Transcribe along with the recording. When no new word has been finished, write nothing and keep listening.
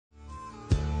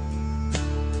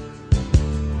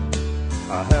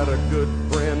I had a good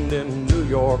friend in New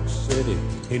York City.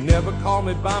 He never called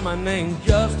me by my name,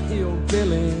 just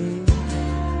Hillbilly.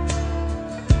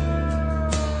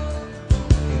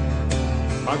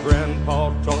 My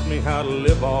grandpa taught me how to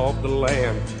live off the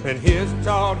land, and his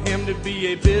taught him to be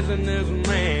a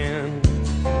businessman.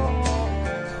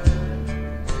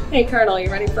 Hey Colonel, you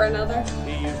ready for another?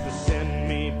 He used to send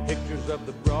me pictures of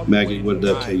the Broadway. Maggie, what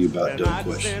did I tell you about dumb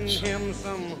questions? I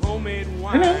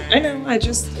know,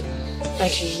 I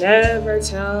can never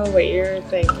tell what you're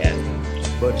thinking.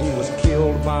 But he was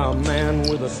killed by a man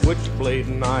with a switchblade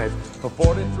knife. For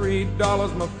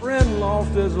 $43, my friend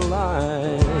lost his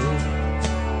life.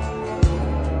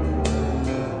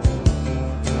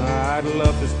 I'd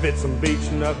love to spit some beach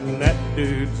nut in that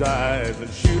dude's eyes and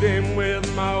shoot him with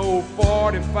my old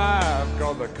 45,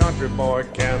 cause the country boy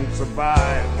can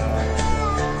survive.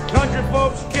 Country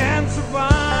folks can survive.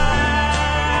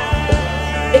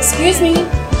 Excuse me.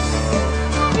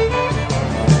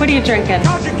 What are you drinking?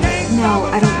 No,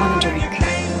 I don't want to drink.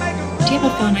 Do you have a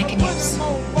phone I can use?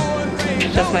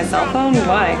 Just my cell phone?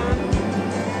 Why?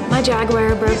 My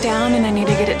Jaguar broke down and I need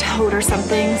to get it towed or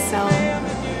something, so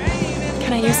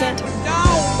can I use it?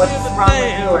 What's wrong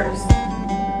with yours?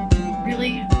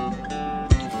 Really?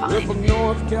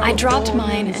 Fine. I dropped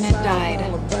mine and it died.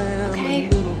 Okay?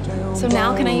 So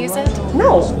now can I use it?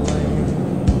 No.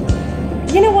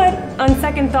 You know what? On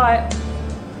second thought,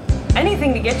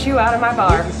 anything to get you out of my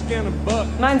bar.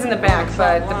 Mine's in the back,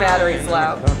 but the battery's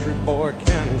low.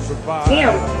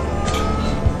 Damn.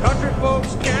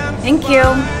 Thank you.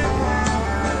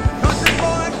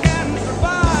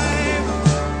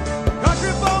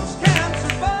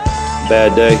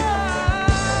 Bad day?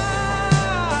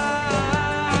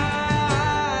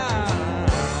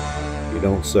 You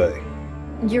don't say.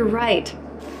 You're right.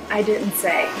 I didn't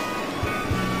say.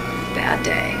 Bad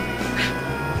day.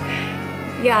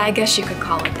 Yeah, I guess you could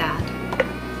call it that.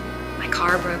 My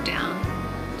car broke down.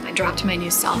 I dropped my new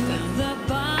cell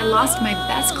phone. I lost my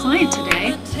best client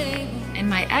today. And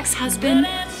my ex-husband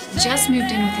just moved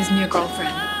in with his new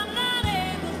girlfriend.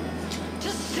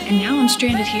 And now I'm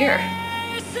stranded here.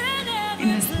 In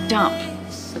this dump.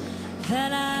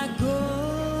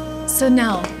 So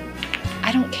no,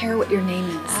 I don't care what your name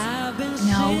is.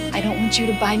 No, I don't want you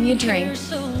to buy me a drink.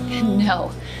 And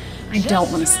no, I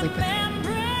don't want to sleep with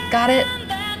you. Got it?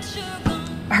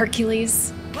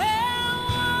 Hercules?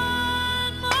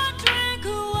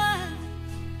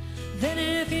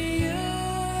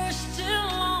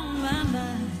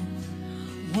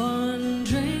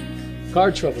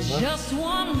 Car trouble,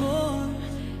 huh?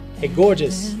 Hey,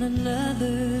 gorgeous.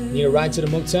 Need a ride to the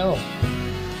motel?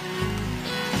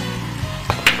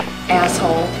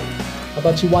 Asshole. How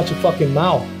about you watch your fucking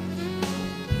mouth?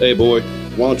 Hey boy,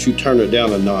 why don't you turn it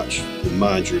down a notch and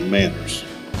mind your manners?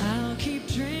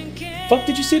 Fuck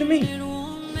did you say to me?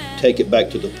 Take it back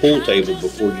to the pool table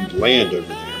before you land over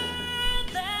there.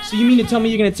 So you mean to tell me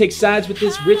you're gonna take sides with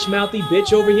this rich mouthy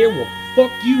bitch over here? Well,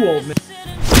 fuck you, old man.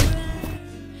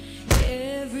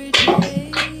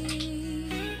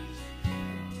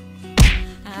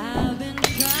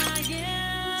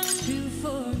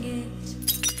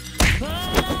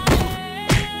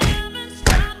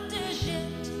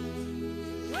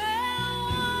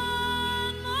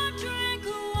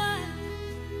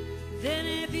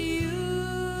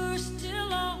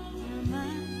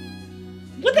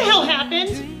 What the hell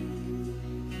happened?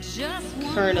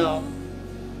 Colonel,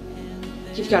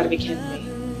 you've got to be kidding me.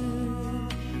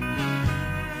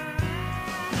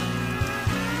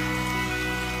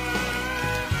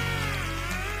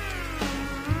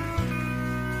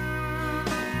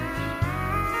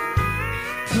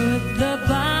 Put the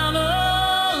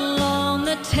bottle on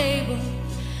the table.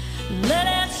 Let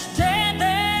it stay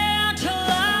there till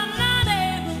I'm not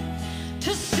able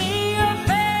to see your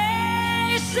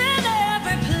face in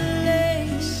every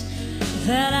place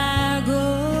that I go.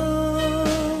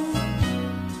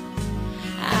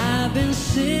 I've been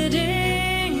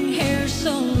sitting here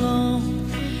so long,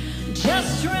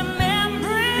 just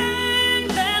remembering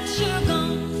that you're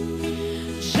gone.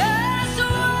 Just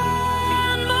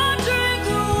one more drink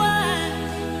of wine,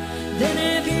 then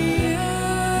if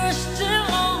you're still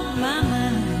on my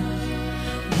mind.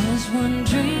 Just one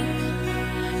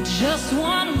drink, just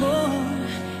one more.